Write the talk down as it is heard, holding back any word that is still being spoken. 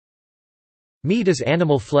Meat is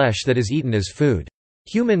animal flesh that is eaten as food.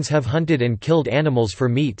 Humans have hunted and killed animals for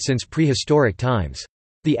meat since prehistoric times.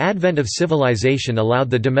 The advent of civilization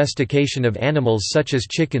allowed the domestication of animals such as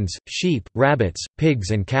chickens, sheep, rabbits,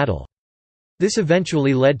 pigs and cattle. This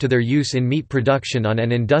eventually led to their use in meat production on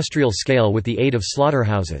an industrial scale with the aid of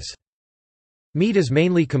slaughterhouses. Meat is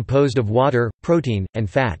mainly composed of water, protein, and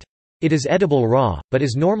fat. It is edible raw, but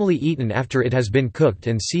is normally eaten after it has been cooked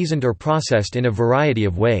and seasoned or processed in a variety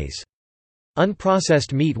of ways.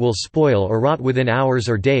 Unprocessed meat will spoil or rot within hours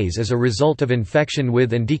or days as a result of infection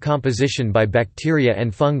with and decomposition by bacteria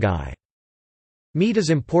and fungi. Meat is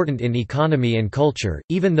important in economy and culture,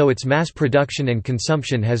 even though its mass production and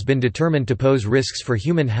consumption has been determined to pose risks for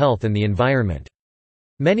human health and the environment.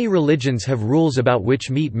 Many religions have rules about which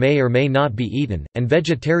meat may or may not be eaten, and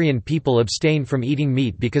vegetarian people abstain from eating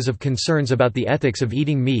meat because of concerns about the ethics of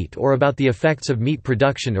eating meat or about the effects of meat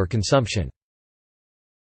production or consumption.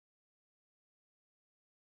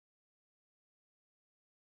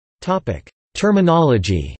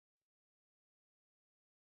 Terminology.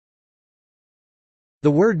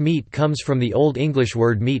 The word meat comes from the Old English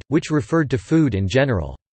word meat, which referred to food in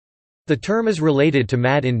general. The term is related to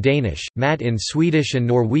mad in Danish, mat in Swedish and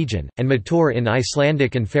Norwegian, and matur in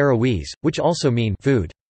Icelandic and Faroese, which also mean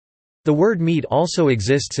food. The word meat also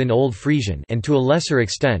exists in Old Frisian and to a lesser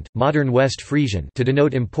extent, modern West Frisian to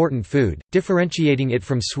denote important food, differentiating it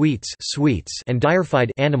from sweets and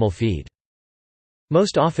dierified animal feed.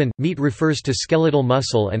 Most often, meat refers to skeletal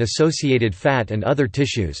muscle and associated fat and other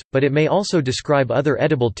tissues, but it may also describe other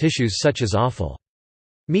edible tissues such as offal.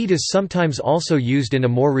 Meat is sometimes also used in a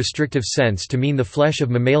more restrictive sense to mean the flesh of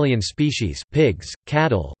mammalian species, pigs,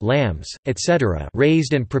 cattle, lambs, etc.,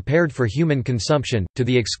 raised and prepared for human consumption, to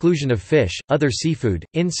the exclusion of fish, other seafood,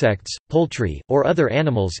 insects, poultry, or other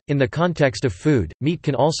animals. In the context of food, meat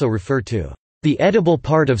can also refer to the edible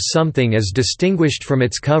part of something as distinguished from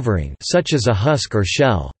its covering, such as a husk or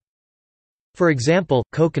shell. For example,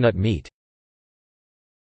 coconut meat.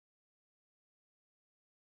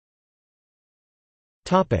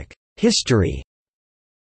 History.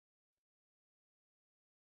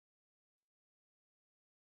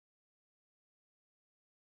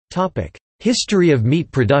 History of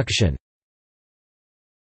meat production.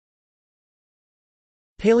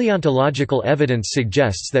 Paleontological evidence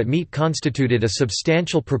suggests that meat constituted a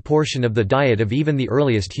substantial proportion of the diet of even the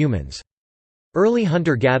earliest humans. Early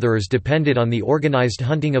hunter-gatherers depended on the organized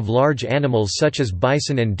hunting of large animals such as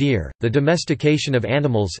bison and deer. The domestication of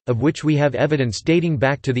animals, of which we have evidence dating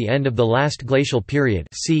back to the end of the last glacial period,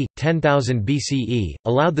 c. 10,000 BCE,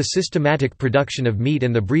 allowed the systematic production of meat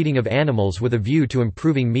and the breeding of animals with a view to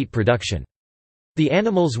improving meat production. The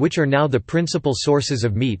animals which are now the principal sources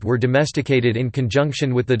of meat were domesticated in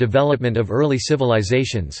conjunction with the development of early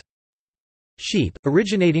civilizations. Sheep,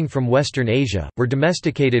 originating from Western Asia, were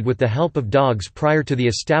domesticated with the help of dogs prior to the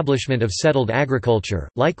establishment of settled agriculture,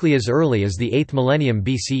 likely as early as the 8th millennium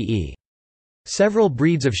BCE. Several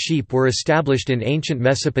breeds of sheep were established in ancient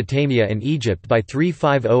Mesopotamia and Egypt by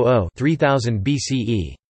 3500–3000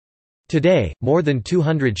 BCE. Today, more than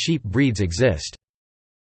 200 sheep breeds exist.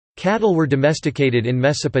 Cattle were domesticated in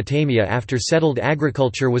Mesopotamia after settled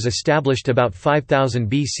agriculture was established about 5000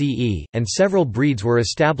 BCE, and several breeds were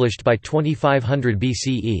established by 2500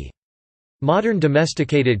 BCE. Modern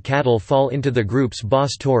domesticated cattle fall into the groups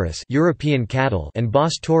Bos taurus European cattle and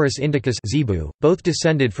Bos taurus indicus zebu, both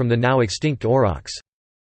descended from the now extinct aurochs.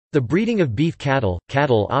 The breeding of beef cattle,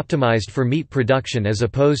 cattle optimized for meat production as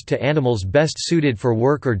opposed to animals best suited for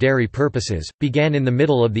work or dairy purposes, began in the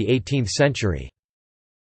middle of the 18th century.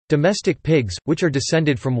 Domestic pigs, which are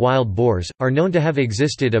descended from wild boars, are known to have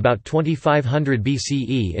existed about 2500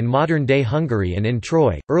 BCE in modern-day Hungary and in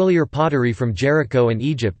Troy. Earlier pottery from Jericho and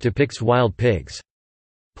Egypt depicts wild pigs.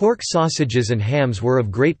 Pork sausages and hams were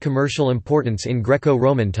of great commercial importance in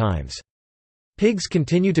Greco-Roman times. Pigs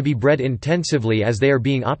continue to be bred intensively as they are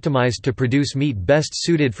being optimized to produce meat best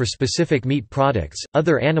suited for specific meat products.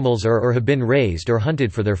 Other animals are or have been raised or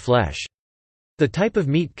hunted for their flesh. The type of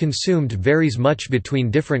meat consumed varies much between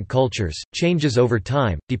different cultures, changes over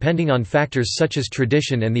time, depending on factors such as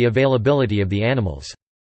tradition and the availability of the animals.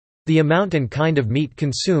 The amount and kind of meat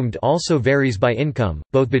consumed also varies by income,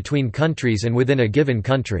 both between countries and within a given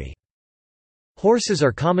country. Horses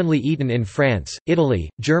are commonly eaten in France, Italy,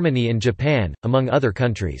 Germany and Japan, among other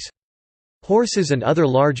countries. Horses and other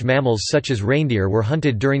large mammals such as reindeer were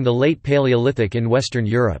hunted during the late Paleolithic in Western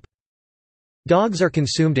Europe. Dogs are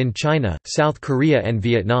consumed in China, South Korea and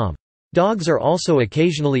Vietnam. Dogs are also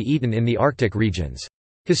occasionally eaten in the Arctic regions.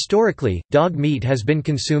 Historically, dog meat has been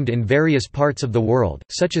consumed in various parts of the world,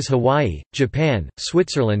 such as Hawaii, Japan,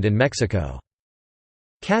 Switzerland and Mexico.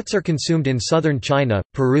 Cats are consumed in southern China,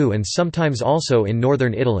 Peru and sometimes also in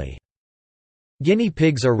northern Italy. Guinea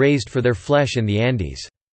pigs are raised for their flesh in the Andes.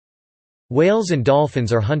 Whales and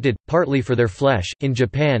dolphins are hunted, partly for their flesh, in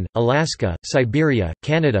Japan, Alaska, Siberia,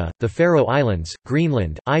 Canada, the Faroe Islands,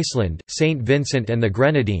 Greenland, Iceland, St. Vincent and the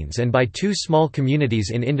Grenadines, and by two small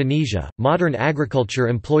communities in Indonesia. Modern agriculture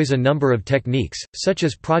employs a number of techniques, such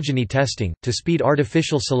as progeny testing, to speed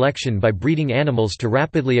artificial selection by breeding animals to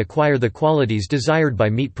rapidly acquire the qualities desired by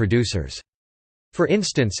meat producers. For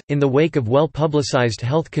instance, in the wake of well-publicized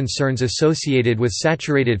health concerns associated with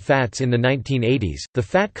saturated fats in the 1980s, the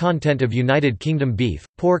fat content of United Kingdom beef,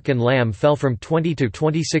 pork and lamb fell from 20 to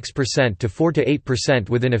 26% to 4 to 8%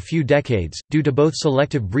 within a few decades, due to both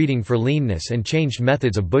selective breeding for leanness and changed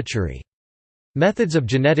methods of butchery. Methods of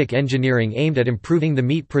genetic engineering aimed at improving the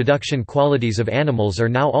meat production qualities of animals are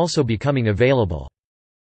now also becoming available.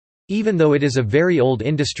 Even though it is a very old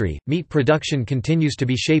industry, meat production continues to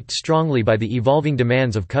be shaped strongly by the evolving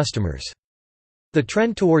demands of customers. The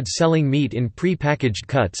trend towards selling meat in pre-packaged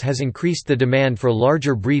cuts has increased the demand for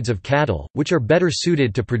larger breeds of cattle, which are better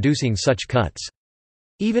suited to producing such cuts.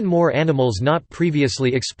 Even more animals not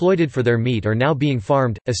previously exploited for their meat are now being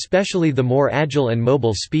farmed, especially the more agile and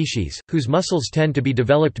mobile species, whose muscles tend to be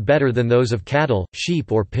developed better than those of cattle,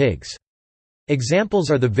 sheep or pigs. Examples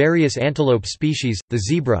are the various antelope species, the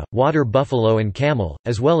zebra, water buffalo and camel,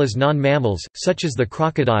 as well as non-mammals, such as the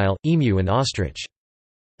crocodile, emu and ostrich.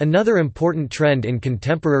 Another important trend in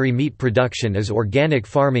contemporary meat production is organic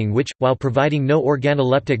farming which, while providing no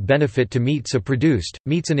organoleptic benefit to meat so produced,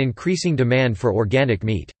 meets an increasing demand for organic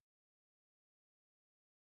meat.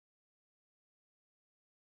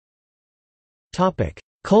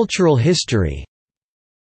 Cultural history.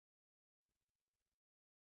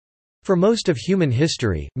 For most of human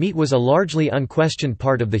history, meat was a largely unquestioned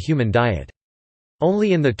part of the human diet.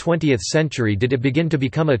 Only in the 20th century did it begin to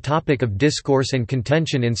become a topic of discourse and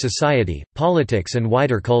contention in society, politics and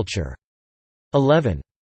wider culture. 11.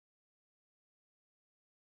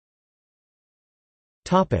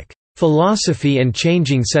 Philosophy and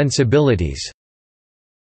changing sensibilities.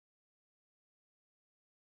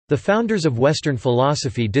 The founders of Western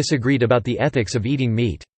philosophy disagreed about the ethics of eating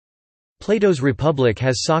meat. Plato's Republic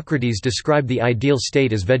has Socrates describe the ideal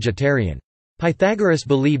state as vegetarian. Pythagoras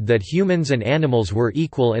believed that humans and animals were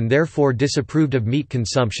equal and therefore disapproved of meat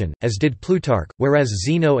consumption, as did Plutarch, whereas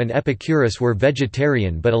Zeno and Epicurus were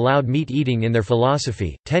vegetarian but allowed meat eating in their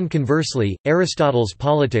philosophy. 10. Conversely, Aristotle's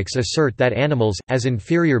Politics assert that animals, as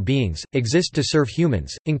inferior beings, exist to serve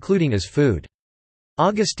humans, including as food.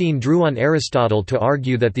 Augustine drew on Aristotle to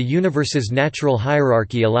argue that the universe's natural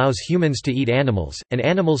hierarchy allows humans to eat animals, and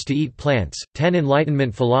animals to eat plants. 10.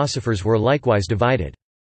 Enlightenment philosophers were likewise divided.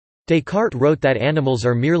 Descartes wrote that animals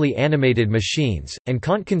are merely animated machines, and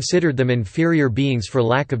Kant considered them inferior beings for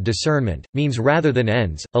lack of discernment, means rather than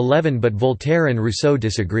ends. 11. But Voltaire and Rousseau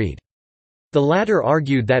disagreed. The latter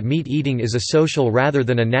argued that meat eating is a social rather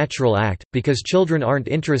than a natural act, because children aren't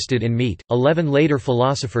interested in meat. 11. Later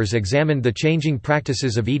philosophers examined the changing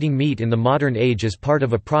practices of eating meat in the modern age as part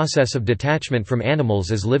of a process of detachment from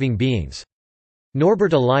animals as living beings.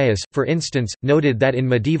 Norbert Elias, for instance, noted that in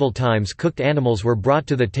medieval times cooked animals were brought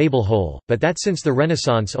to the table whole, but that since the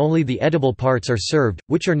Renaissance only the edible parts are served,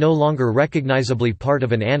 which are no longer recognizably part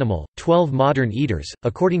of an animal. 12. Modern eaters,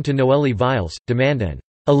 according to Noelle Viles, demand an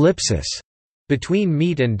ellipsis between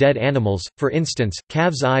meat and dead animals. For instance,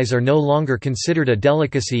 calves' eyes are no longer considered a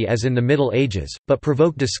delicacy as in the Middle Ages, but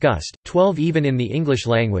provoke disgust. 12. Even in the English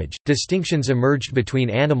language, distinctions emerged between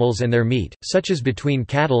animals and their meat, such as between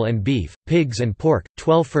cattle and beef, pigs and pork.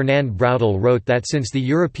 12. Fernand Braudel wrote that since the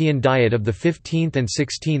European diet of the 15th and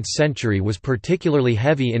 16th century was particularly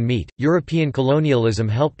heavy in meat, European colonialism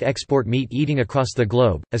helped export meat eating across the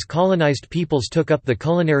globe, as colonized peoples took up the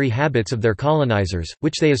culinary habits of their colonizers,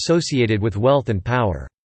 which they associated with wealth and power.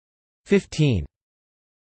 15.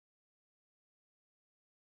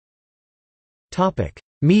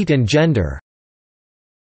 Meat and gender.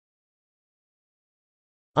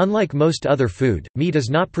 Unlike most other food, meat is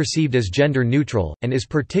not perceived as gender neutral, and is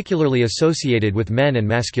particularly associated with men and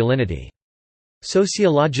masculinity.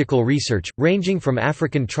 Sociological research, ranging from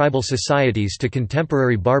African tribal societies to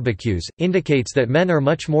contemporary barbecues, indicates that men are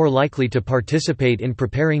much more likely to participate in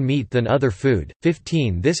preparing meat than other food.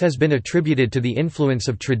 15. This has been attributed to the influence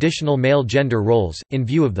of traditional male gender roles, in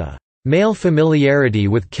view of the male familiarity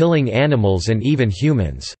with killing animals and even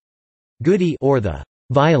humans, goody or the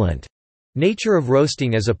violent nature of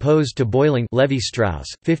roasting as opposed to boiling. Levi-Strauss.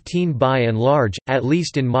 15. By and large, at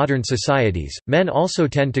least in modern societies, men also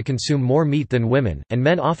tend to consume more meat than women, and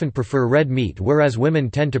men often prefer red meat whereas women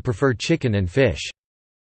tend to prefer chicken and fish.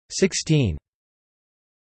 16.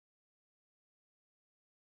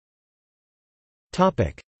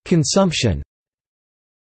 Consumption.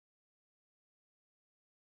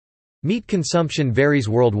 Meat consumption varies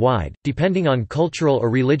worldwide, depending on cultural or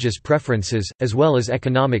religious preferences, as well as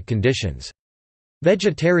economic conditions.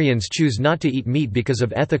 Vegetarians choose not to eat meat because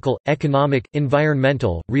of ethical, economic,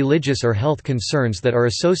 environmental, religious or health concerns that are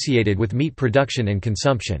associated with meat production and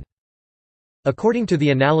consumption. According to the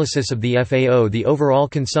analysis of the FAO, the overall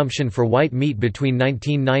consumption for white meat between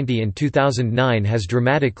 1990 and 2009 has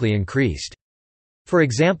dramatically increased. For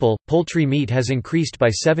example, poultry meat has increased by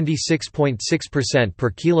 76.6% per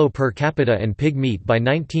kilo per capita and pig meat by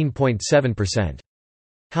 19.7%.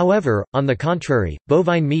 However, on the contrary,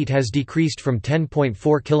 bovine meat has decreased from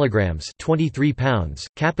 10.4 kilograms (23 pounds)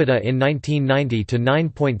 capita in 1990 to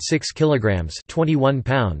 9.6 kilograms (21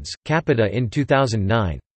 pounds) capita in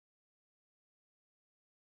 2009.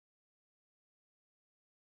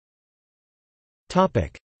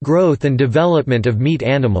 Topic: Growth and development of meat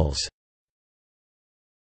animals.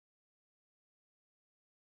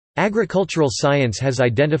 Agricultural science has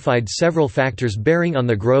identified several factors bearing on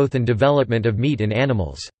the growth and development of meat in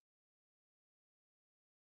animals.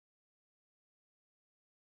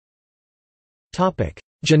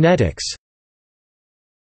 Genetics.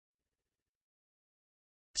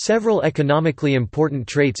 Several economically important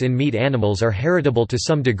traits in meat animals are heritable to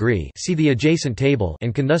some degree, see the adjacent table,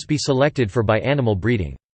 and can thus be selected for by animal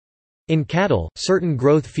breeding. In cattle, certain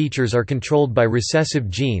growth features are controlled by recessive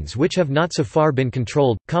genes which have not so far been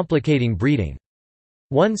controlled, complicating breeding.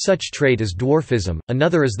 One such trait is dwarfism,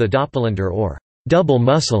 another is the Doppelander or double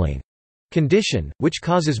muscling condition, which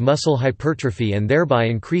causes muscle hypertrophy and thereby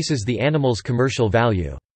increases the animal's commercial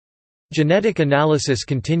value. Genetic analysis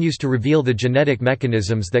continues to reveal the genetic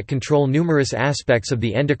mechanisms that control numerous aspects of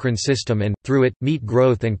the endocrine system and, through it, meat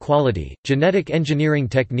growth and quality. Genetic engineering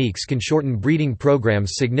techniques can shorten breeding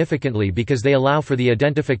programs significantly because they allow for the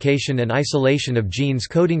identification and isolation of genes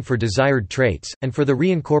coding for desired traits, and for the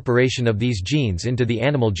reincorporation of these genes into the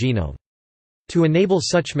animal genome. To enable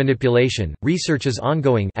such manipulation, research is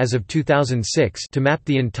ongoing as of 2006 to map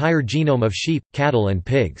the entire genome of sheep, cattle and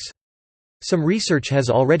pigs. Some research has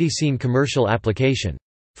already seen commercial application.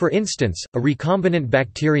 For instance, a recombinant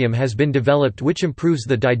bacterium has been developed which improves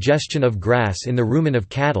the digestion of grass in the rumen of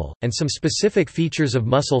cattle, and some specific features of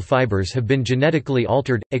muscle fibers have been genetically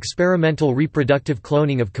altered. Experimental reproductive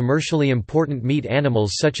cloning of commercially important meat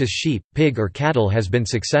animals such as sheep, pig, or cattle has been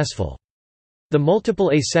successful. The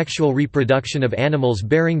multiple asexual reproduction of animals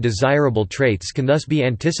bearing desirable traits can thus be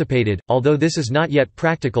anticipated, although this is not yet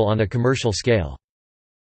practical on a commercial scale.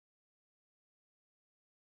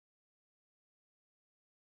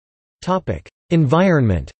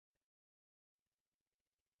 Environment.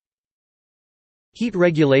 Heat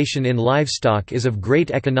regulation in livestock is of great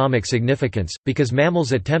economic significance, because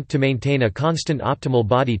mammals attempt to maintain a constant optimal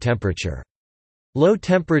body temperature. Low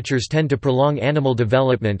temperatures tend to prolong animal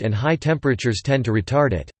development and high temperatures tend to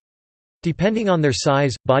retard it. Depending on their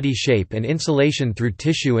size, body shape and insulation through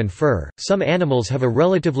tissue and fur, some animals have a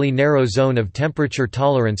relatively narrow zone of temperature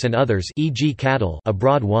tolerance and others, e.g. cattle, a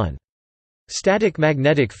broad one. Static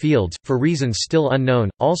magnetic fields, for reasons still unknown,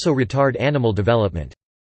 also retard animal development.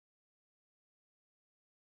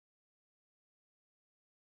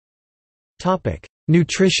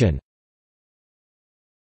 Nutrition.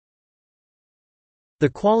 The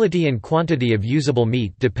quality and quantity of usable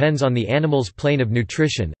meat depends on the animal's plane of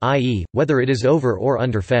nutrition, i.e., whether it is over or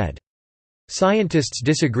underfed. Scientists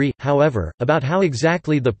disagree, however, about how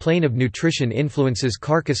exactly the plane of nutrition influences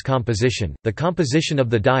carcass composition. The composition of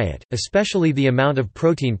the diet, especially the amount of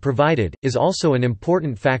protein provided, is also an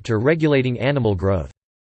important factor regulating animal growth.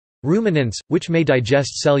 Ruminants, which may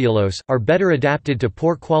digest cellulose, are better adapted to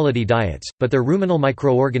poor quality diets, but their ruminal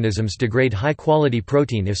microorganisms degrade high quality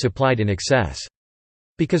protein if supplied in excess.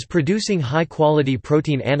 Because producing high-quality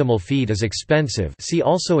protein animal feed is expensive, see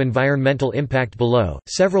also environmental impact below,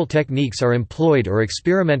 several techniques are employed or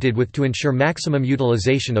experimented with to ensure maximum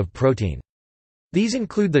utilization of protein. These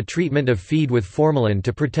include the treatment of feed with formalin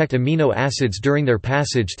to protect amino acids during their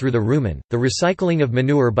passage through the rumen, the recycling of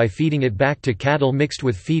manure by feeding it back to cattle mixed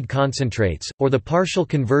with feed concentrates, or the partial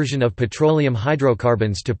conversion of petroleum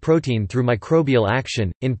hydrocarbons to protein through microbial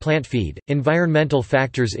action. In plant feed, environmental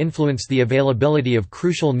factors influence the availability of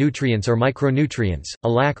crucial nutrients or micronutrients, a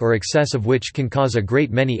lack or excess of which can cause a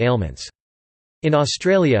great many ailments. In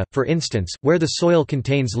Australia, for instance, where the soil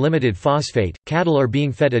contains limited phosphate, cattle are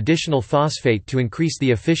being fed additional phosphate to increase the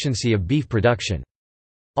efficiency of beef production.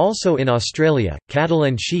 Also in Australia, cattle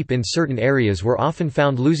and sheep in certain areas were often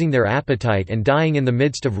found losing their appetite and dying in the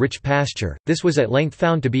midst of rich pasture. This was at length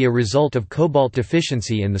found to be a result of cobalt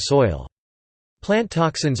deficiency in the soil. Plant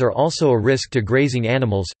toxins are also a risk to grazing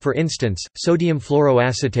animals, for instance, sodium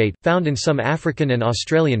fluoroacetate, found in some African and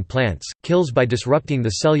Australian plants, kills by disrupting the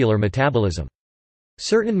cellular metabolism.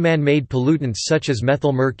 Certain man-made pollutants such as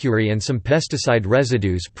methylmercury and some pesticide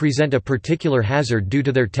residues present a particular hazard due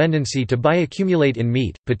to their tendency to bioaccumulate in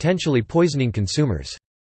meat, potentially poisoning consumers.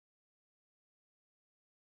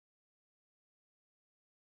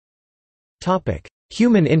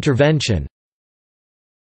 Human intervention.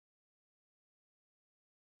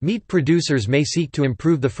 Meat producers may seek to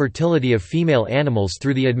improve the fertility of female animals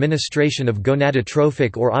through the administration of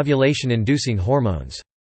gonadotrophic or ovulation-inducing hormones.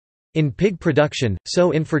 In pig production,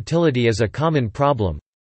 sow infertility is a common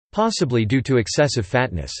problem—possibly due to excessive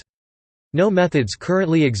fatness. No methods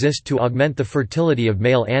currently exist to augment the fertility of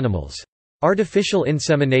male animals. Artificial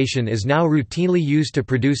insemination is now routinely used to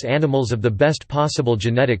produce animals of the best possible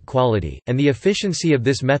genetic quality, and the efficiency of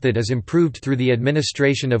this method is improved through the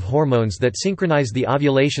administration of hormones that synchronize the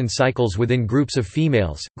ovulation cycles within groups of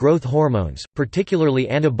females. Growth hormones, particularly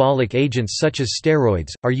anabolic agents such as steroids,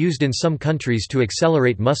 are used in some countries to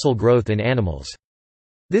accelerate muscle growth in animals.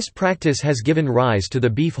 This practice has given rise to the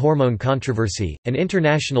beef hormone controversy, an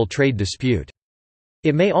international trade dispute.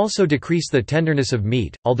 It may also decrease the tenderness of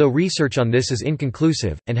meat, although research on this is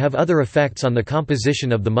inconclusive, and have other effects on the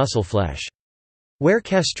composition of the muscle flesh. Where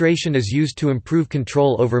castration is used to improve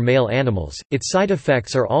control over male animals, its side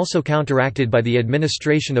effects are also counteracted by the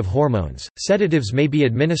administration of hormones. Sedatives may be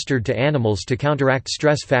administered to animals to counteract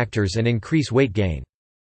stress factors and increase weight gain.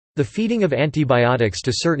 The feeding of antibiotics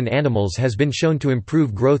to certain animals has been shown to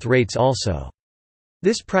improve growth rates also.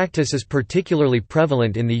 This practice is particularly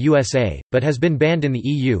prevalent in the USA, but has been banned in the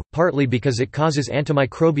EU, partly because it causes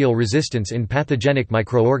antimicrobial resistance in pathogenic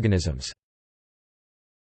microorganisms.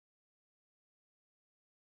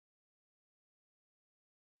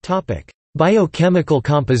 Biochemical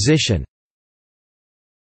composition.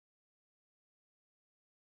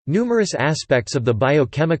 Numerous aspects of the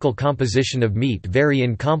biochemical composition of meat vary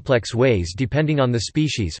in complex ways depending on the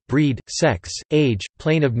species, breed, sex, age,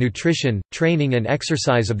 plane of nutrition, training and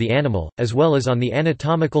exercise of the animal, as well as on the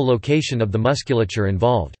anatomical location of the musculature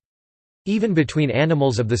involved. Even between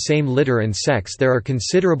animals of the same litter and sex there are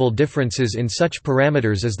considerable differences in such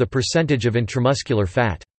parameters as the percentage of intramuscular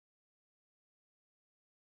fat.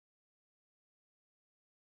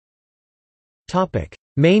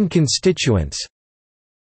 Main constituents.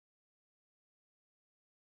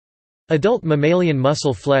 Adult mammalian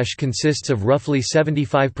muscle flesh consists of roughly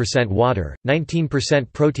 75% water, 19%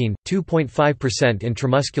 protein, 2.5%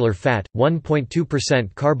 intramuscular fat,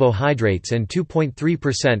 1.2% carbohydrates and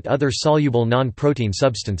 2.3% other soluble non-protein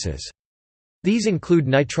substances. These include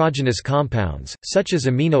nitrogenous compounds, such as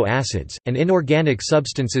amino acids, and inorganic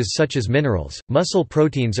substances such as minerals. Muscle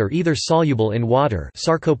proteins are either soluble in water,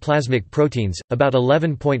 sarcoplasmic proteins, about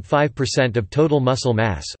 11.5% of total muscle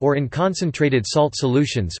mass, or in concentrated salt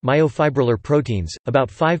solutions, myofibrillar proteins, about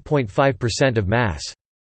 5.5% of mass.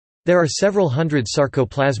 There are several hundred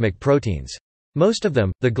sarcoplasmic proteins. Most of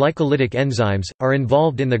them, the glycolytic enzymes, are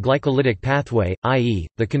involved in the glycolytic pathway, i.e.,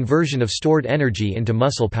 the conversion of stored energy into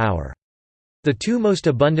muscle power. The two most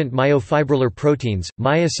abundant myofibrillar proteins,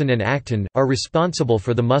 myosin and actin, are responsible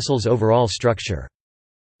for the muscle's overall structure.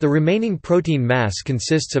 The remaining protein mass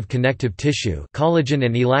consists of connective tissue, collagen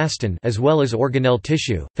and elastin, as well as organelle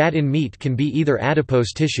tissue. Fat in meat can be either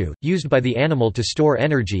adipose tissue, used by the animal to store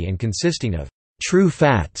energy and consisting of true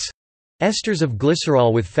fats, esters of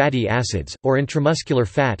glycerol with fatty acids, or intramuscular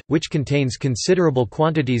fat, which contains considerable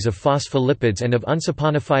quantities of phospholipids and of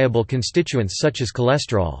unsaponifiable constituents such as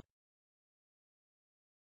cholesterol.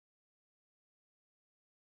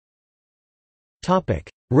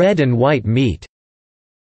 Red and white meat.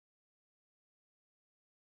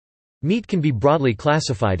 Meat can be broadly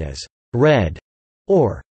classified as red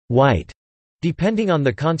or white, depending on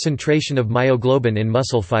the concentration of myoglobin in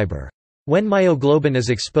muscle fiber. When myoglobin is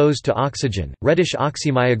exposed to oxygen, reddish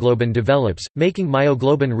oxymyoglobin develops, making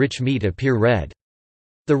myoglobin-rich meat appear red.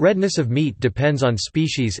 The redness of meat depends on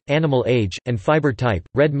species, animal age, and fiber type.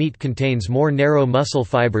 Red meat contains more narrow muscle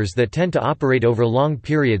fibers that tend to operate over long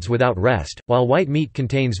periods without rest, while white meat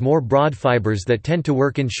contains more broad fibers that tend to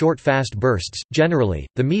work in short fast bursts. Generally,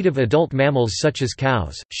 the meat of adult mammals such as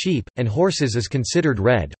cows, sheep, and horses is considered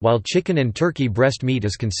red, while chicken and turkey breast meat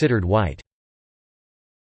is considered white.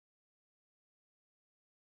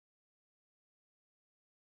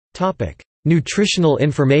 Topic: Nutritional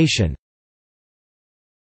information.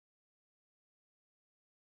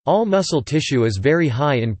 All muscle tissue is very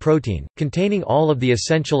high in protein, containing all of the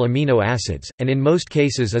essential amino acids, and in most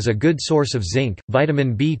cases is a good source of zinc,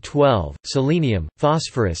 vitamin B12, selenium,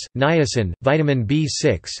 phosphorus, niacin, vitamin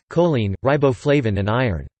B6, choline, riboflavin and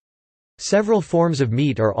iron. Several forms of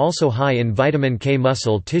meat are also high in vitamin K.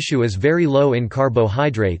 Muscle tissue is very low in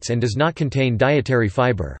carbohydrates and does not contain dietary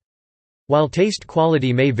fiber. While taste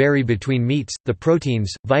quality may vary between meats, the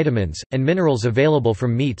proteins, vitamins, and minerals available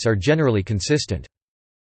from meats are generally consistent.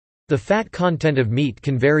 The fat content of meat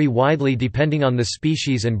can vary widely depending on the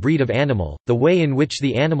species and breed of animal, the way in which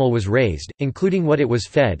the animal was raised, including what it was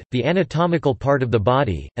fed, the anatomical part of the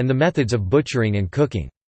body, and the methods of butchering and cooking.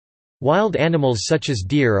 Wild animals such as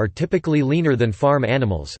deer are typically leaner than farm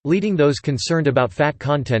animals, leading those concerned about fat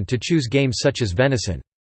content to choose game such as venison.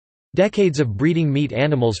 Decades of breeding meat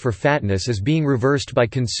animals for fatness is being reversed by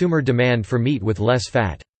consumer demand for meat with less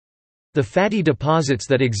fat. The fatty deposits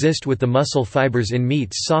that exist with the muscle fibers in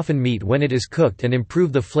meats soften meat when it is cooked and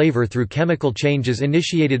improve the flavor through chemical changes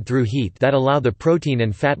initiated through heat that allow the protein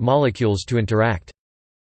and fat molecules to interact.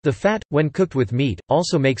 The fat, when cooked with meat,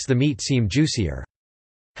 also makes the meat seem juicier.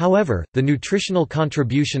 However, the nutritional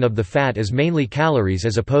contribution of the fat is mainly calories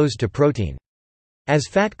as opposed to protein. As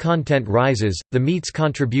fat content rises, the meat's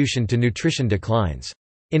contribution to nutrition declines.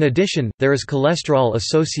 In addition, there is cholesterol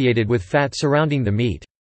associated with fat surrounding the meat.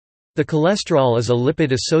 The cholesterol is a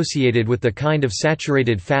lipid associated with the kind of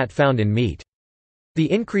saturated fat found in meat. The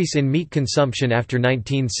increase in meat consumption after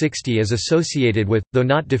 1960 is associated with, though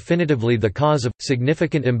not definitively the cause of,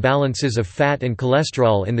 significant imbalances of fat and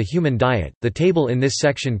cholesterol in the human diet. The table in this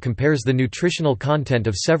section compares the nutritional content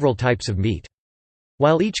of several types of meat.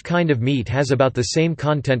 While each kind of meat has about the same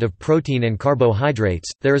content of protein and carbohydrates,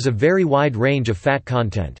 there is a very wide range of fat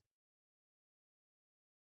content.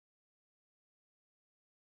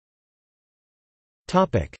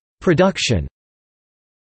 Production.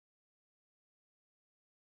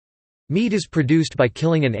 Meat is produced by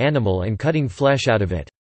killing an animal and cutting flesh out of it.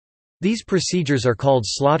 These procedures are called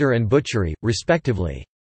slaughter and butchery, respectively.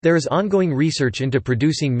 There is ongoing research into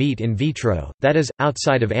producing meat in vitro, that is,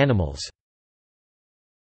 outside of animals.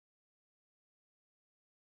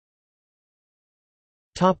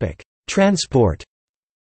 Transport.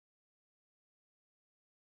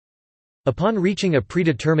 Upon reaching a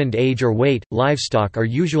predetermined age or weight, livestock are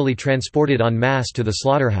usually transported en masse to the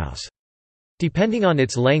slaughterhouse. Depending on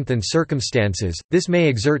its length and circumstances, this may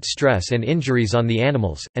exert stress and injuries on the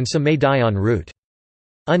animals, and some may die en route.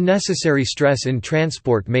 Unnecessary stress in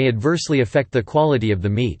transport may adversely affect the quality of the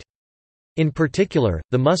meat. In particular,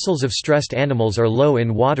 the muscles of stressed animals are low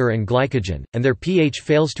in water and glycogen, and their pH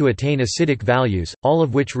fails to attain acidic values, all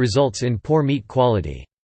of which results in poor meat quality.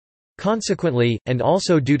 Consequently, and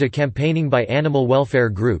also due to campaigning by animal welfare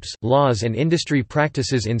groups, laws and industry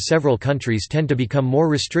practices in several countries tend to become more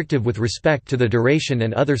restrictive with respect to the duration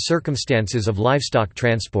and other circumstances of livestock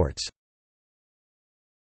transports.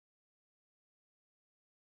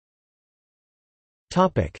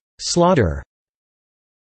 Slaughter.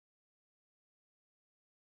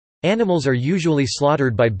 Animals are usually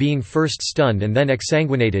slaughtered by being first stunned and then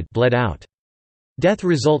exsanguinated, bled out. Death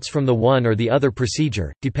results from the one or the other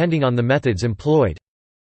procedure, depending on the methods employed.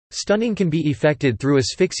 Stunning can be effected through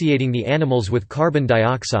asphyxiating the animals with carbon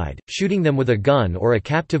dioxide, shooting them with a gun or a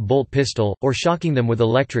captive bolt pistol, or shocking them with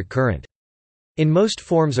electric current. In most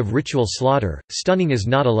forms of ritual slaughter, stunning is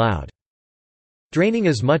not allowed. Draining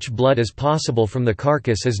as much blood as possible from the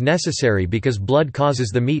carcass is necessary because blood causes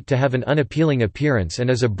the meat to have an unappealing appearance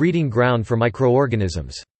and is a breeding ground for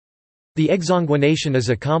microorganisms. The exsanguination is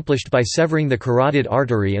accomplished by severing the carotid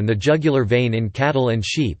artery and the jugular vein in cattle and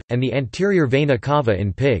sheep, and the anterior vena cava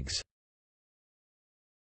in pigs.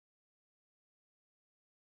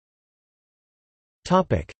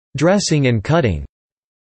 Dressing and cutting.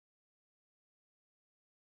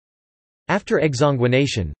 After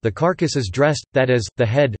exsanguination, the carcass is dressed, that is, the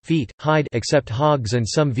head, feet, hide except hogs and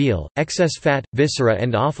some veal, excess fat, viscera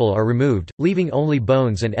and offal are removed, leaving only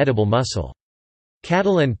bones and edible muscle.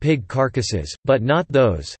 Cattle and pig carcasses, but not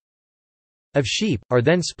those of sheep, are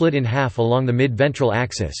then split in half along the mid-ventral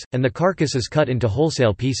axis, and the carcass is cut into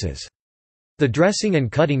wholesale pieces. The dressing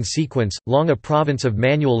and cutting sequence, long a province of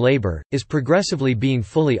manual labor, is progressively being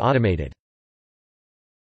fully automated.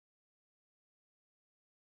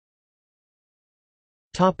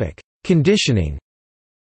 Conditioning.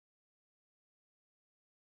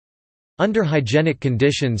 Under hygienic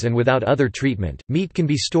conditions and without other treatment, meat can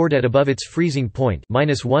be stored at above its freezing point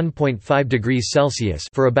 (-1.5 degrees Celsius)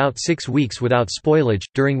 for about 6 weeks without spoilage,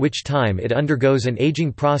 during which time it undergoes an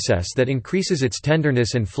aging process that increases its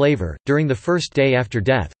tenderness and flavor. During the first day after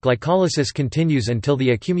death, glycolysis continues until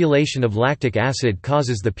the accumulation of lactic acid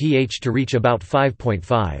causes the pH to reach about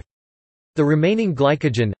 5.5. The remaining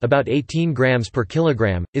glycogen, about 18 grams per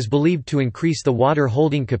kilogram, is believed to increase the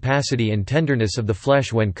water-holding capacity and tenderness of the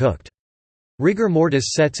flesh when cooked. Rigor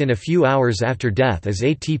mortis sets in a few hours after death as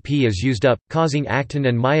ATP is used up, causing actin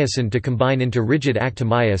and myosin to combine into rigid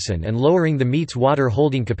actomyosin and lowering the meat's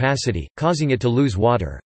water-holding capacity, causing it to lose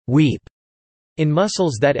water. Weep. In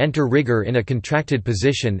muscles that enter rigor in a contracted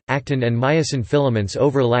position, actin and myosin filaments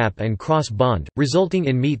overlap and cross-bond, resulting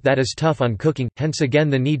in meat that is tough on cooking, hence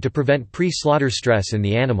again the need to prevent pre-slaughter stress in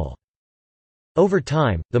the animal. Over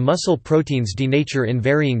time, the muscle proteins denature in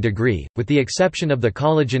varying degree, with the exception of the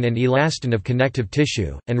collagen and elastin of connective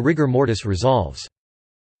tissue, and rigor mortis resolves.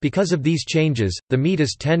 Because of these changes, the meat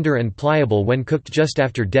is tender and pliable when cooked just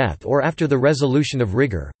after death or after the resolution of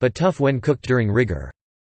rigor, but tough when cooked during rigor.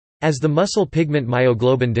 As the muscle pigment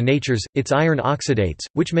myoglobin denatures, its iron oxidates,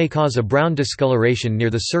 which may cause a brown discoloration near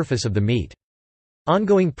the surface of the meat.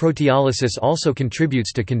 Ongoing proteolysis also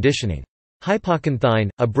contributes to conditioning. Hypoxanthine,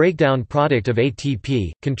 a breakdown product of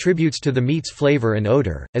ATP, contributes to the meat's flavor and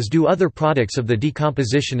odor, as do other products of the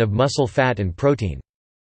decomposition of muscle fat and protein.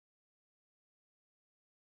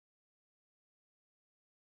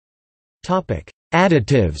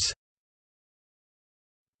 Additives.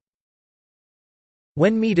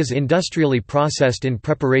 When meat is industrially processed in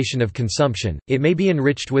preparation of consumption, it may be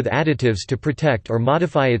enriched with additives to protect or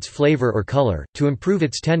modify its flavor or color, to improve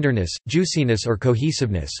its tenderness, juiciness or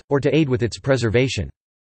cohesiveness, or to aid with its preservation.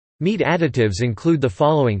 Meat additives include the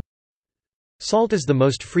following. Salt is the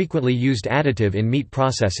most frequently used additive in meat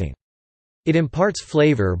processing. It imparts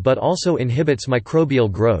flavor but also inhibits microbial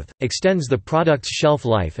growth, extends the product's shelf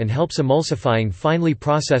life and helps emulsifying finely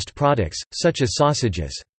processed products, such as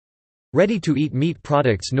sausages. Ready-to-eat meat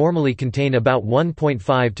products normally contain about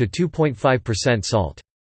 1.5 to 2.5% salt.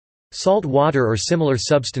 Salt water or similar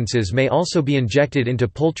substances may also be injected into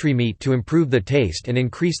poultry meat to improve the taste and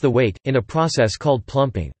increase the weight, in a process called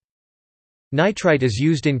plumping. Nitrite is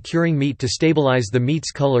used in curing meat to stabilize the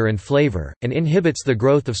meat's color and flavor, and inhibits the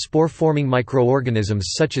growth of spore-forming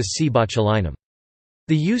microorganisms such as C. botulinum.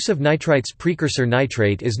 The use of nitrite's precursor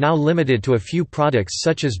nitrate is now limited to a few products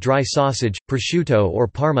such as dry sausage, prosciutto or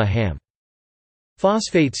Parma ham.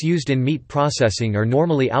 Phosphates used in meat processing are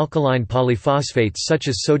normally alkaline polyphosphates such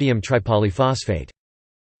as sodium tripolyphosphate.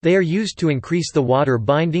 They are used to increase the water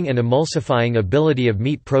binding and emulsifying ability of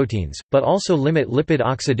meat proteins, but also limit lipid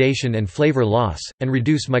oxidation and flavor loss, and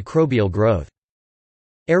reduce microbial growth.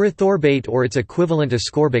 Erythorbate or its equivalent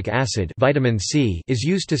ascorbic acid, vitamin C, is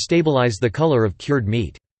used to stabilize the color of cured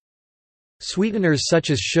meat. Sweeteners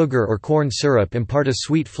such as sugar or corn syrup impart a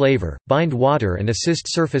sweet flavor, bind water and assist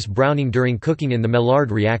surface browning during cooking in the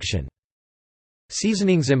Maillard reaction.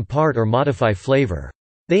 Seasonings impart or modify flavor.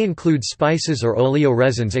 They include spices or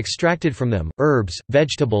oleoresins extracted from them, herbs,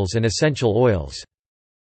 vegetables and essential oils.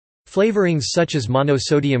 Flavorings such as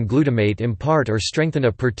monosodium glutamate impart or strengthen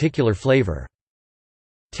a particular flavor.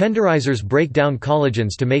 Tenderizers break down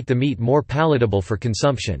collagens to make the meat more palatable for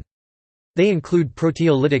consumption. They include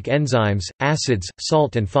proteolytic enzymes, acids,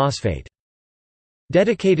 salt and phosphate.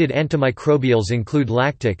 Dedicated antimicrobials include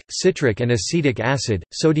lactic, citric and acetic acid,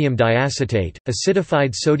 sodium diacetate,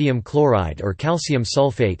 acidified sodium chloride or calcium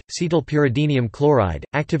sulfate, cetylpyridinium chloride,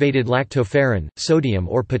 activated lactoferrin, sodium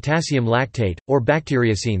or potassium lactate, or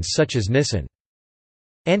bacteriocins such as nisin.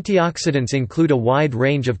 Antioxidants include a wide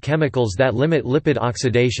range of chemicals that limit lipid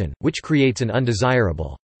oxidation, which creates an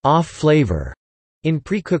undesirable off flavor in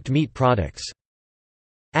pre-cooked meat products.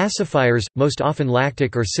 Acidifiers, most often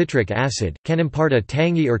lactic or citric acid, can impart a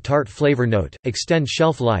tangy or tart flavor note, extend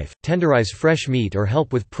shelf life, tenderize fresh meat or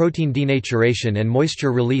help with protein denaturation and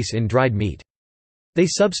moisture release in dried meat. They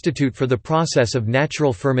substitute for the process of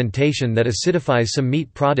natural fermentation that acidifies some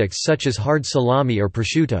meat products such as hard salami or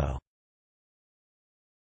prosciutto.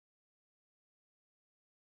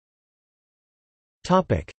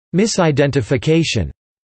 Misidentification.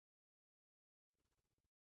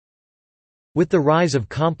 With the rise of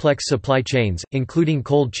complex supply chains, including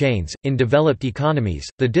cold chains, in developed economies,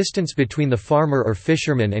 the distance between the farmer or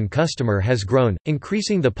fisherman and customer has grown,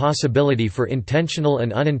 increasing the possibility for intentional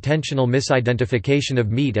and unintentional misidentification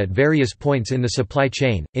of meat at various points in the supply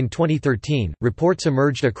chain. In 2013, reports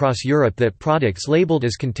emerged across Europe that products labeled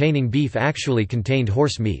as containing beef actually contained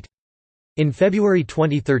horse meat. In February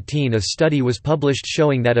 2013, a study was published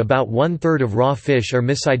showing that about one-third of raw fish are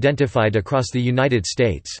misidentified across the United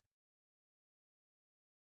States.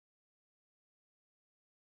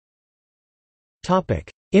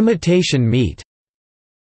 Imitation meat.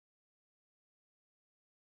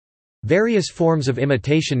 Various forms of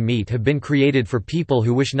imitation meat have been created for people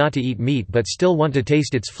who wish not to eat meat but still want to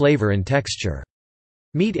taste its flavor and texture.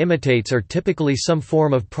 Meat imitates are typically some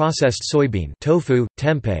form of processed soybean tofu,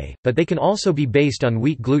 tempeh, but they can also be based on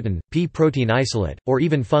wheat gluten, pea protein isolate, or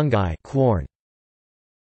even fungi corn.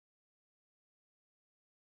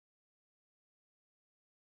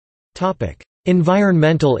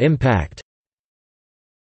 Environmental impact.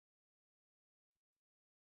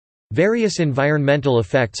 Various environmental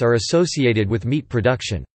effects are associated with meat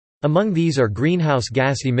production. Among these are greenhouse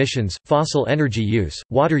gas emissions, fossil energy use,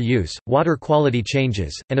 water quality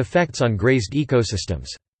changes, and effects on grazed ecosystems.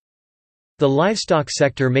 The livestock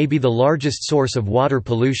sector may be the largest source of water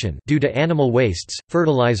pollution due to animal wastes,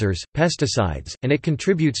 fertilizers, pesticides, and it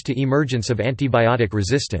contributes to emergence of antibiotic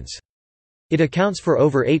resistance. It accounts for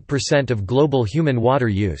over 8% of global human water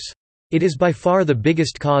use. It is by far the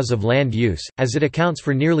biggest cause of land use, as it accounts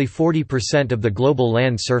for nearly 40% of the global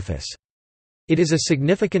land surface. It is a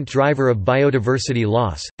significant driver of biodiversity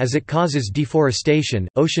loss, as it causes deforestation,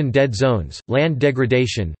 ocean dead zones, land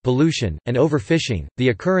degradation, pollution, and overfishing. The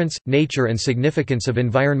occurrence, nature, and significance of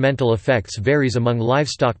environmental effects varies among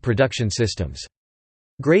livestock production systems.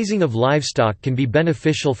 Grazing of livestock can be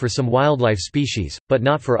beneficial for some wildlife species, but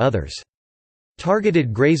not for others.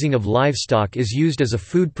 Targeted grazing of livestock is used as a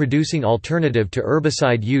food-producing alternative to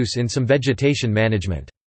herbicide use in some vegetation management.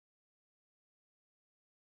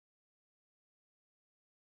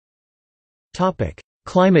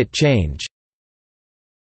 Climate change.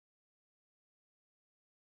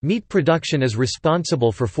 Meat production is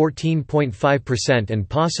responsible for 14.5% and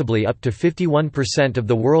possibly up to 51% of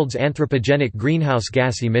the world's anthropogenic greenhouse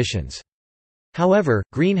gas emissions. However,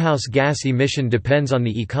 greenhouse gas emission depends on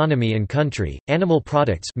the economy and country. Animal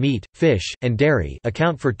products, meat, fish, and dairy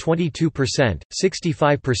account for 22%,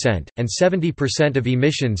 65%, and 70% of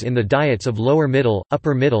emissions in the diets of lower middle,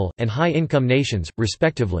 upper middle, and high-income nations,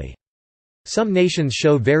 respectively. Some nations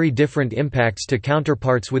show very different impacts to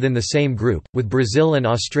counterparts within the same group, with Brazil and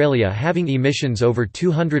Australia having emissions over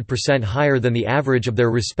 200% higher than the average of their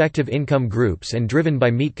respective income groups and driven by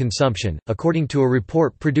meat consumption, according to a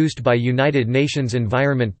report produced by United Nations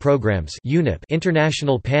Environment Programme's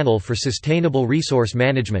International Panel for Sustainable Resource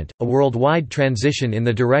Management. A worldwide transition in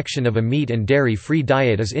the direction of a meat and dairy-free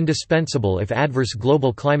diet is indispensable if adverse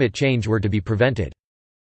global climate change were to be prevented.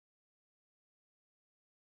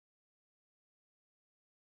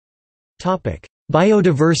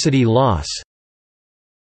 Biodiversity loss.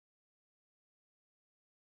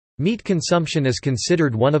 Meat consumption is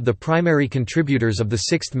considered one of the primary contributors of the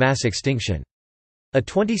sixth mass extinction. A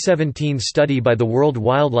 2017 study by the World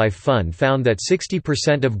Wildlife Fund found that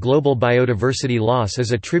 60% of global biodiversity loss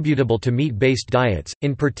is attributable to meat-based diets,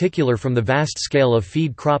 in particular from the vast scale of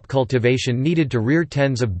feed crop cultivation needed to rear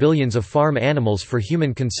tens of billions of farm animals for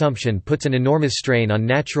human consumption puts an enormous strain on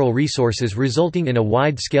natural resources, resulting in a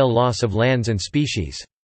wide-scale loss of lands and species.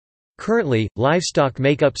 Currently, livestock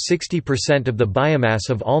make up 60% of the biomass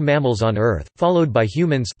of all mammals on Earth, followed by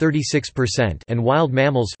humans 36% and wild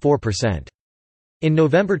mammals 4%. In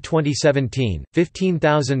November 2017,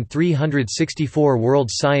 15,364 world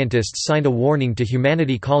scientists signed a warning to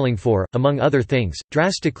humanity calling for, among other things,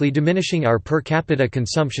 drastically diminishing our per capita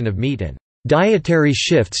consumption of meat and dietary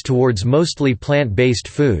shifts towards mostly plant-based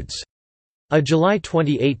foods. A July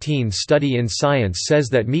 2018 study in Science says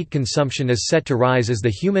that meat consumption is set to rise as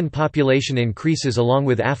the human population increases along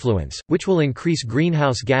with affluence, which will increase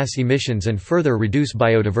greenhouse gas emissions and further reduce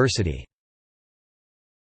biodiversity.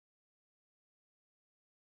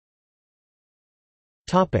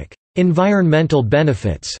 Environmental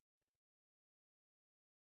benefits.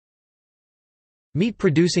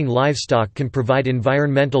 Meat-producing livestock can provide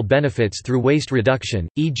environmental benefits through waste reduction,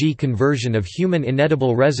 e.g. conversion of human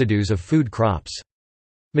inedible residues of food crops.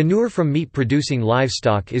 Manure from meat-producing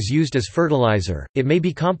livestock is used as fertilizer, it may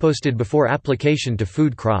be composted before application to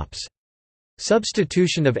food crops.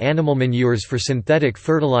 Substitution of animal manures for synthetic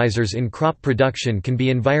fertilizers in crop production can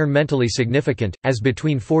be environmentally significant, as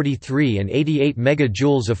between 43 and 88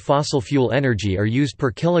 megajoules of fossil fuel energy are used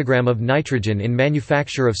per kilogram of nitrogen in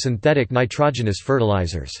manufacture of synthetic nitrogenous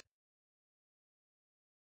fertilizers.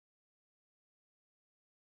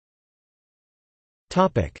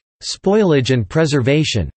 Spoilage and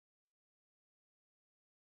preservation.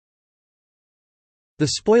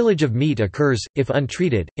 The spoilage of meat occurs, if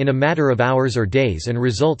untreated, in a matter of hours or days and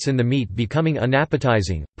results in the meat becoming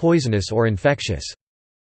unappetizing, poisonous or infectious.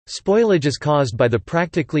 Spoilage is caused by the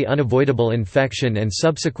practically unavoidable infection and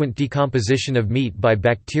subsequent decomposition of meat by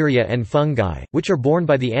bacteria and fungi, which are borne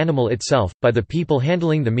by the animal itself, by the people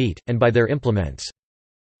handling the meat, and by their implements.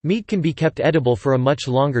 Meat can be kept edible for a much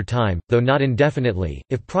longer time, though not indefinitely,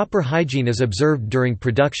 if proper hygiene is observed during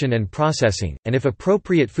production and processing, and if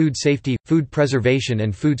appropriate food safety, food preservation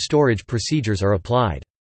and food storage procedures are applied.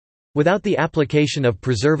 Without the application of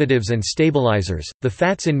preservatives and stabilizers, the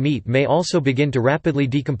fats in meat may also begin to rapidly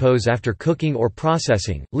decompose after cooking or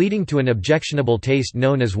processing, leading to an objectionable taste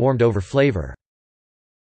known as warmed-over flavor.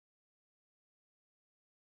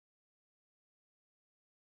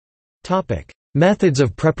 Methods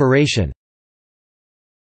of preparation.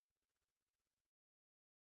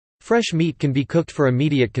 Fresh meat can be cooked for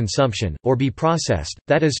immediate consumption, or be processed,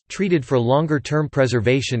 that is, treated for longer-term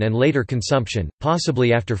preservation and later consumption,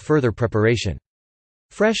 possibly after further preparation.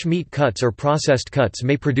 Fresh meat cuts or processed cuts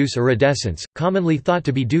may produce iridescence, commonly thought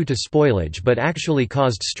to be due to spoilage but actually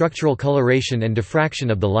caused structural coloration and diffraction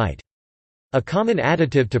of the light. A common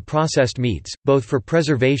additive to processed meats, both for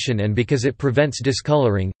preservation and because it prevents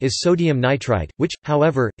discoloring, is sodium nitrite, which,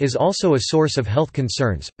 however, is also a source of health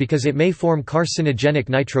concerns, because it may form carcinogenic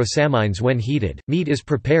nitrosamines when heated. Meat is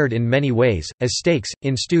prepared in many ways, as steaks,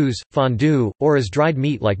 in stews, fondue, or as dried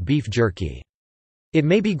meat like beef jerky. It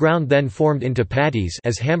may be ground then formed into patties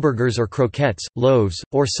as hamburgers or croquettes, loaves,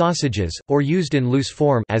 or sausages, or used in loose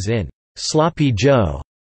form as in sloppy joe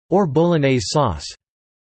or bolognese sauce.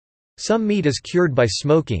 Some meat is cured by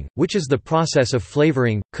smoking, which is the process of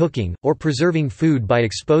flavoring, cooking, or preserving food by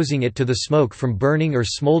exposing it to the smoke from burning or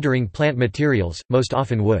smoldering plant materials, most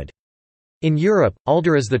often wood. In Europe,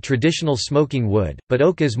 alder is the traditional smoking wood, but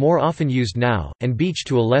oak is more often used now, and beech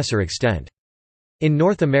to a lesser extent. In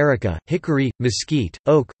North America, hickory, mesquite,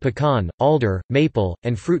 oak, pecan, alder, maple,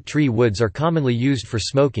 and fruit tree woods are commonly used for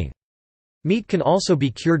smoking. Meat can also be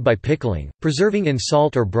cured by pickling, preserving in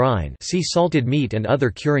salt or brine, see salted meat and other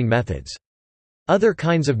curing methods. Other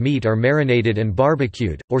kinds of meat are marinated and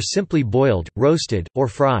barbecued, or simply boiled, roasted, or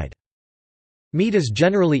fried. Meat is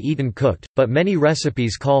generally eaten cooked, but many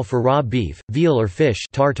recipes call for raw beef, veal or fish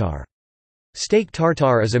tartare. Steak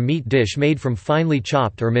tartare is a meat dish made from finely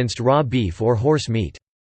chopped or minced raw beef or horse meat.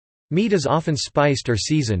 Meat is often spiced or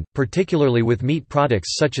seasoned, particularly with meat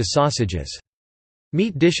products such as sausages.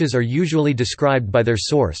 Meat dishes are usually described by their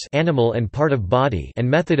source, animal and part of body, and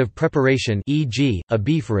method of preparation, e.g., a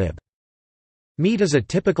beef rib. Meat is a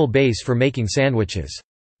typical base for making sandwiches.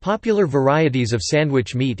 Popular varieties of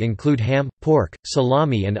sandwich meat include ham, pork,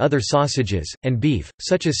 salami and other sausages, and beef,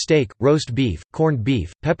 such as steak, roast beef, corned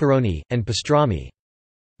beef, pepperoni, and pastrami.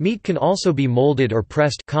 Meat can also be molded or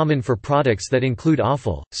pressed, common for products that include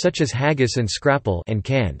offal, such as haggis and scrapple, and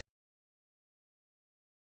canned.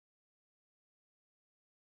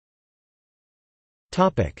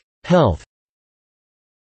 Health.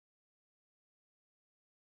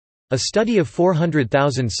 A study of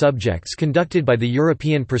 400,000 subjects conducted by the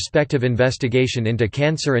European Prospective Investigation into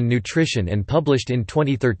Cancer and Nutrition and published in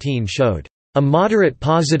 2013 showed a moderate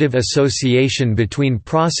positive association between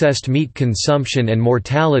processed meat consumption and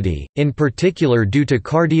mortality, in particular due to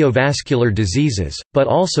cardiovascular diseases, but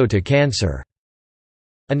also to cancer.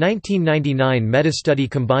 A 1999 meta-study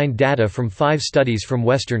combined data from 5 studies from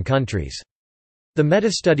Western countries. The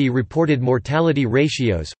meta-study reported mortality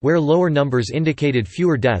ratios, where lower numbers indicated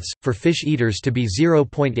fewer deaths, for fish eaters to be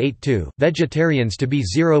 0.82, vegetarians to be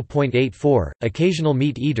 0.84, occasional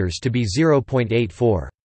meat eaters to be 0.84.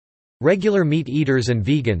 Regular meat eaters and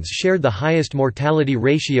vegans shared the highest mortality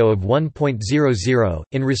ratio of 1.00.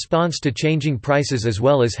 In response to changing prices as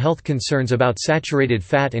well as health concerns about saturated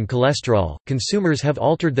fat and cholesterol, consumers have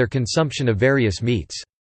altered their consumption of various meats.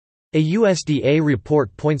 A USDA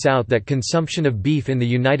report points out that consumption of beef in the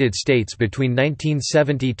United States between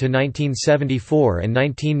 1970 to 1974 and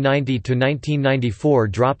 1990 to 1994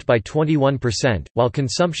 dropped by 21%, while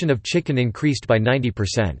consumption of chicken increased by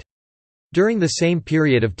 90%. During the same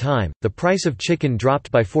period of time, the price of chicken dropped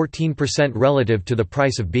by 14% relative to the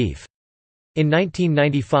price of beef. In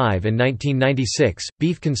 1995 and 1996,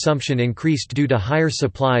 beef consumption increased due to higher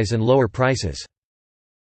supplies and lower prices.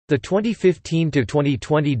 The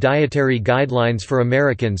 2015–2020 Dietary Guidelines for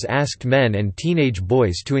Americans asked men and teenage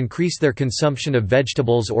boys to increase their consumption of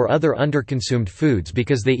vegetables or other underconsumed foods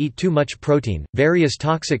because they eat too much protein. Various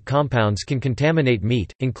toxic compounds can contaminate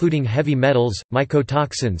meat, including heavy metals,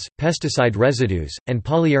 mycotoxins, pesticide residues, and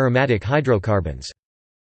polyaromatic hydrocarbons.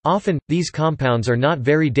 Often, these compounds are not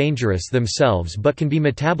very dangerous themselves but can be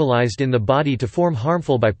metabolized in the body to form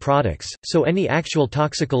harmful byproducts, so any actual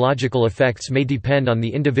toxicological effects may depend on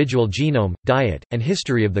the individual genome, diet, and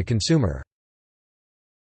history of the consumer.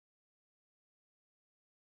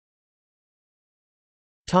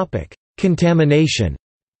 Contamination.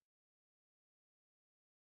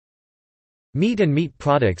 Meat and meat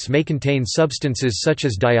products may contain substances such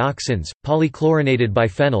as dioxins, polychlorinated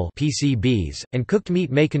biphenyl (PCBs), and cooked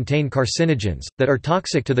meat may contain carcinogens that are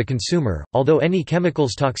toxic to the consumer, although any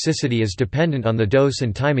chemical's toxicity is dependent on the dose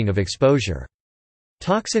and timing of exposure.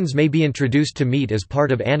 Toxins may be introduced to meat as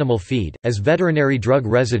part of animal feed, as veterinary drug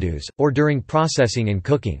residues, or during processing and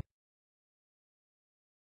cooking.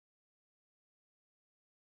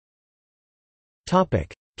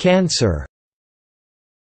 Cancer.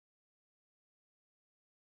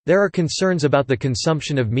 There are concerns about the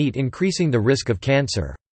consumption of meat increasing the risk of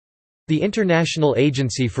cancer. The International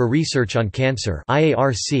Agency for Research on Cancer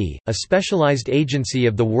 (IARC), a specialized agency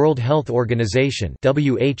of the World Health Organization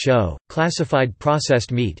 (WHO), classified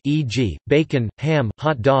processed meat, e.g., bacon, ham,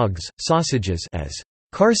 hot dogs, sausages, as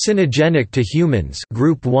carcinogenic to humans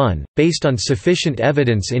Group 1, based on sufficient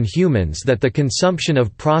evidence in humans that the consumption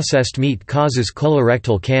of processed meat causes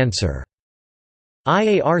colorectal cancer.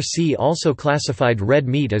 IARC also classified red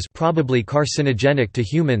meat as probably carcinogenic to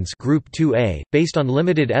humans Group 2A, based on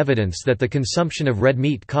limited evidence that the consumption of red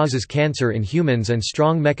meat causes cancer in humans and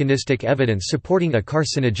strong mechanistic evidence supporting a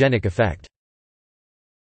carcinogenic effect.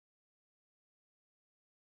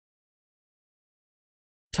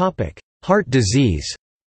 Heart disease.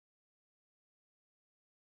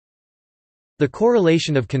 The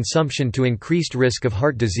correlation of consumption to increased risk of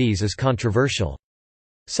heart disease is controversial.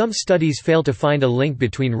 Some studies fail to find a link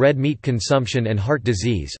between red meat consumption and heart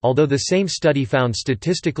disease, although the same study found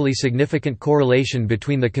statistically significant correlation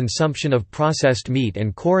between the consumption of processed meat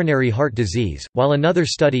and coronary heart disease, while another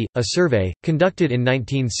study, a survey, conducted in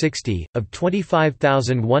 1960, of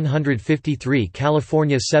 25,153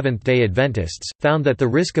 California Seventh-day Adventists, found that the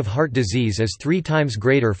risk of heart disease is 3 times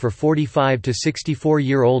greater for 45 to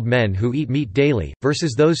 64-year-old men who eat meat daily,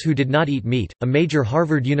 versus those who did not eat meat. A major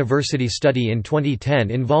Harvard University study in 2010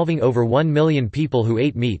 involving over 1 million people who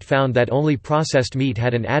ate meat found that only processed meat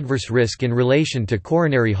had an adverse risk in relation to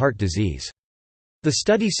coronary heart disease. The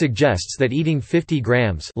study suggests that eating 50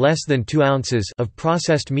 grams less than 2 ounces of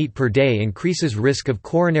processed meat per day increases risk of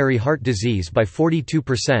coronary heart disease by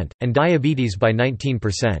 42%, and diabetes by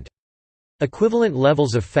 19%. Equivalent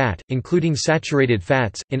levels of fat, including saturated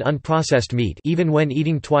fats, in unprocessed meat even when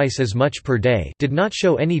eating twice as much per day did not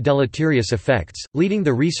show any deleterious effects, leading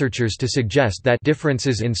the researchers to suggest that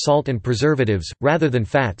differences in salt and preservatives, rather than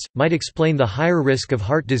fats, might explain the higher risk of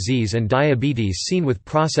heart disease and diabetes seen with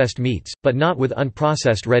processed meats, but not with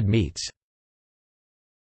unprocessed red meats.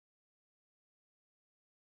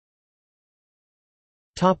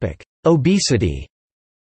 Obesity.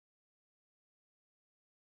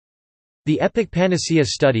 The EPIC Panacea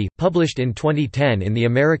study, published in 2010 in the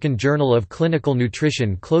American Journal of Clinical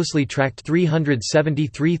Nutrition, closely tracked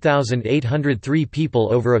 373,803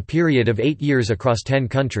 people over a period of 8 years across 10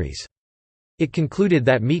 countries. It concluded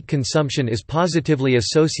that meat consumption is positively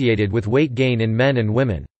associated with weight gain in men and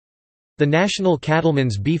women. The National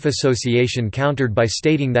Cattlemen's Beef Association countered by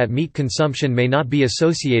stating that meat consumption may not be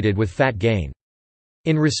associated with fat gain.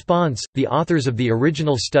 In response, the authors of the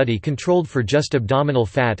original study controlled for just abdominal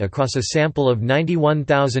fat across a sample of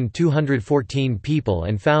 91,214 people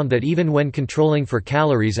and found that even when controlling for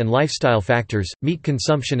calories and lifestyle factors, meat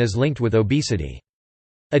consumption is linked with obesity.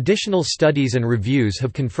 Additional studies and reviews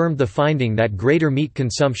have confirmed the finding that greater meat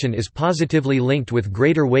consumption is positively linked with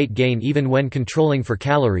greater weight gain even when controlling for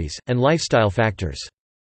calories, and lifestyle factors.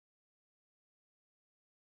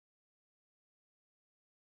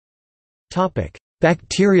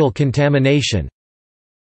 Bacterial contamination.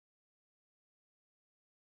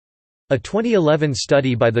 A 2011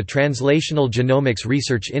 study by the Translational Genomics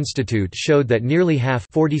Research Institute showed that nearly half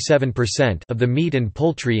 47% of the meat and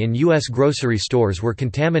poultry in U.S. grocery stores were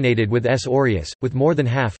contaminated with S. aureus, with more than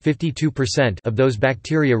half 52% of those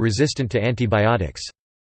bacteria resistant to antibiotics.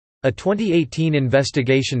 A 2018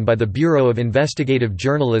 investigation by the Bureau of Investigative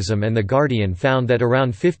Journalism and The Guardian found that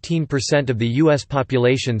around 15% of the U.S.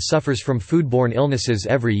 population suffers from foodborne illnesses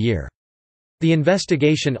every year. The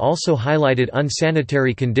investigation also highlighted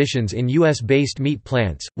unsanitary conditions in U.S.-based meat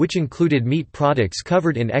plants, which included meat products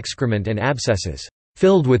covered in excrement and abscesses,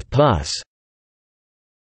 filled with pus.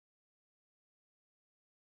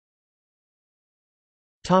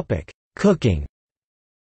 Cooking.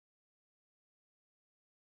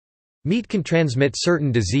 Meat can transmit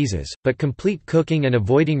certain diseases, but complete cooking and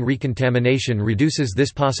avoiding recontamination reduces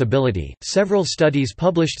this possibility. Several studies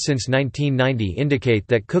published since 1990 indicate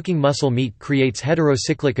that cooking muscle meat creates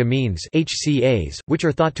heterocyclic amines (HCAs), which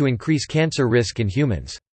are thought to increase cancer risk in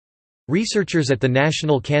humans. Researchers at the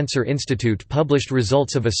National Cancer Institute published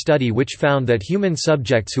results of a study which found that human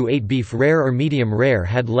subjects who ate beef rare or medium rare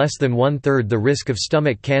had less than one-third the risk of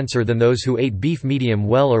stomach cancer than those who ate beef medium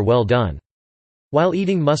well or well done. While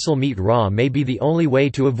eating muscle meat raw may be the only way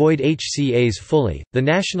to avoid HCAs fully, the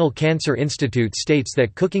National Cancer Institute states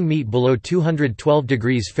that cooking meat below 212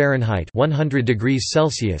 degrees Fahrenheit 100 degrees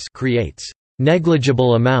Celsius creates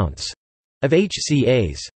negligible amounts of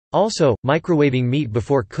HCAs. Also, microwaving meat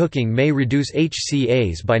before cooking may reduce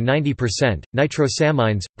HCAs by 90%.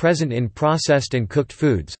 Nitrosamines, present in processed and cooked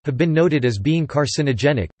foods, have been noted as being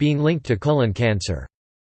carcinogenic, being linked to colon cancer.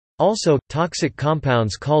 Also, toxic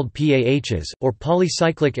compounds called PAHs, or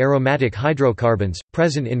polycyclic aromatic hydrocarbons,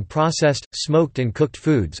 present in processed, smoked and cooked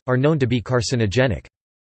foods, are known to be carcinogenic.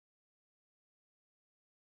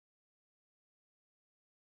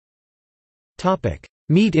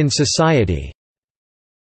 Meat in society.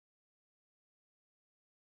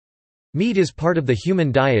 Meat is part of the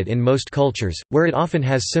human diet in most cultures, where it often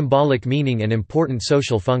has symbolic meaning and important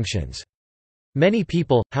social functions. Many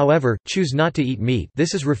people, however, choose not to eat meat.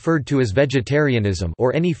 This is referred to as vegetarianism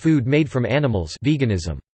or any food made from animals,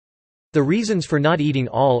 veganism. The reasons for not eating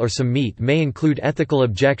all or some meat may include ethical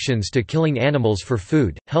objections to killing animals for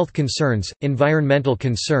food, health concerns, environmental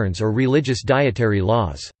concerns or religious dietary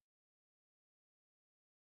laws.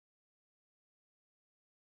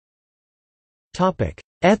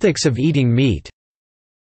 Ethics of eating meat.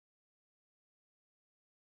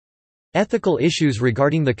 Ethical issues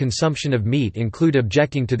regarding the consumption of meat include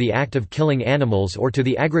objecting to the act of killing animals or to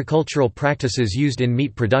the agricultural practices used in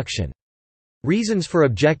meat production. Reasons for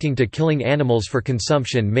objecting to killing animals for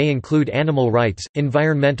consumption may include animal rights,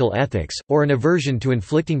 environmental ethics, or an aversion to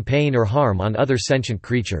inflicting pain or harm on other sentient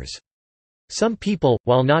creatures. Some people,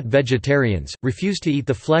 while not vegetarians, refuse to eat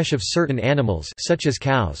the flesh of certain animals such as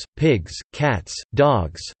cows, pigs, cats,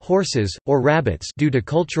 dogs, horses, or rabbits due to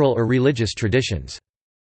cultural or religious traditions.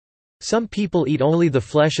 Some people eat only the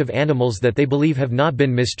flesh of animals that they believe have not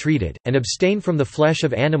been mistreated, and abstain from the flesh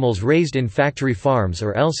of animals raised in factory farms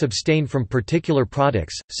or else abstain from particular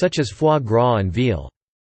products, such as foie gras and veal.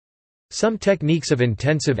 Some techniques of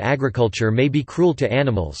intensive agriculture may be cruel to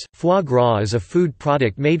animals. Foie gras is a food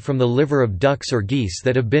product made from the liver of ducks or geese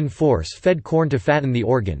that have been force-fed corn to fatten the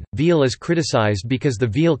organ. Veal is criticized because the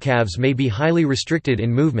veal calves may be highly restricted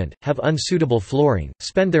in movement, have unsuitable flooring,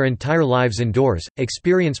 spend their entire lives indoors,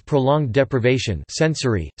 experience prolonged deprivation,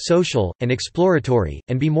 sensory, social, and exploratory,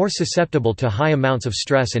 and be more susceptible to high amounts of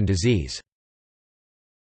stress and disease.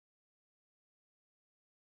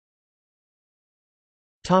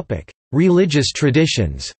 Religious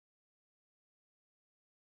traditions.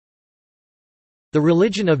 The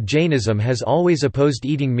religion of Jainism has always opposed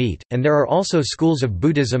eating meat, and there are also schools of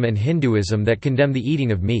Buddhism and Hinduism that condemn the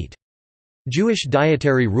eating of meat. Jewish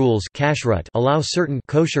dietary rules allow certain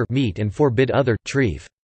kosher meat and forbid other treif.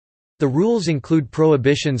 The rules include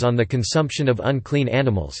prohibitions on the consumption of unclean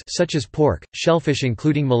animals such as pork, shellfish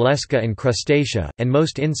including mollusca and crustacea, and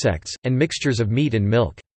most insects, and mixtures of meat and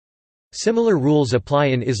milk. Similar rules apply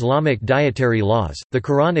in Islamic dietary laws. The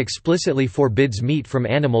Quran explicitly forbids meat from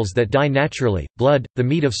animals that die naturally, blood, the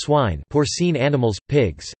meat of swine, porcine animals,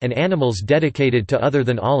 pigs, and animals dedicated to other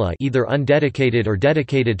than Allah, either undedicated or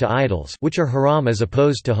dedicated to idols, which are haram as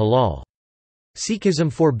opposed to halal.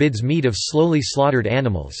 Sikhism forbids meat of slowly slaughtered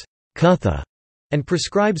animals, kutha, and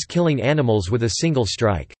prescribes killing animals with a single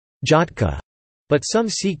strike, jhatka, but some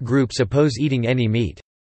Sikh groups oppose eating any meat.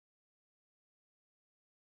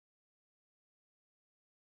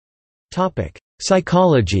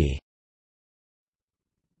 Psychology.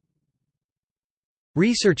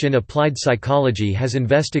 Research in applied psychology has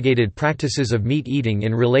investigated practices of meat eating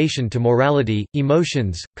in relation to morality,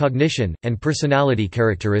 emotions, cognition, and personality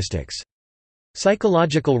characteristics.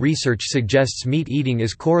 Psychological research suggests meat eating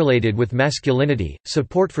is correlated with masculinity,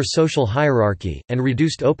 support for social hierarchy, and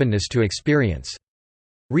reduced openness to experience.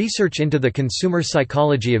 Research into the consumer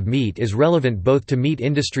psychology of meat is relevant both to meat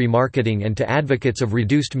industry marketing and to advocates of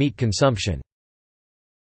reduced meat consumption.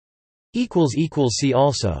 See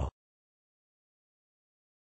also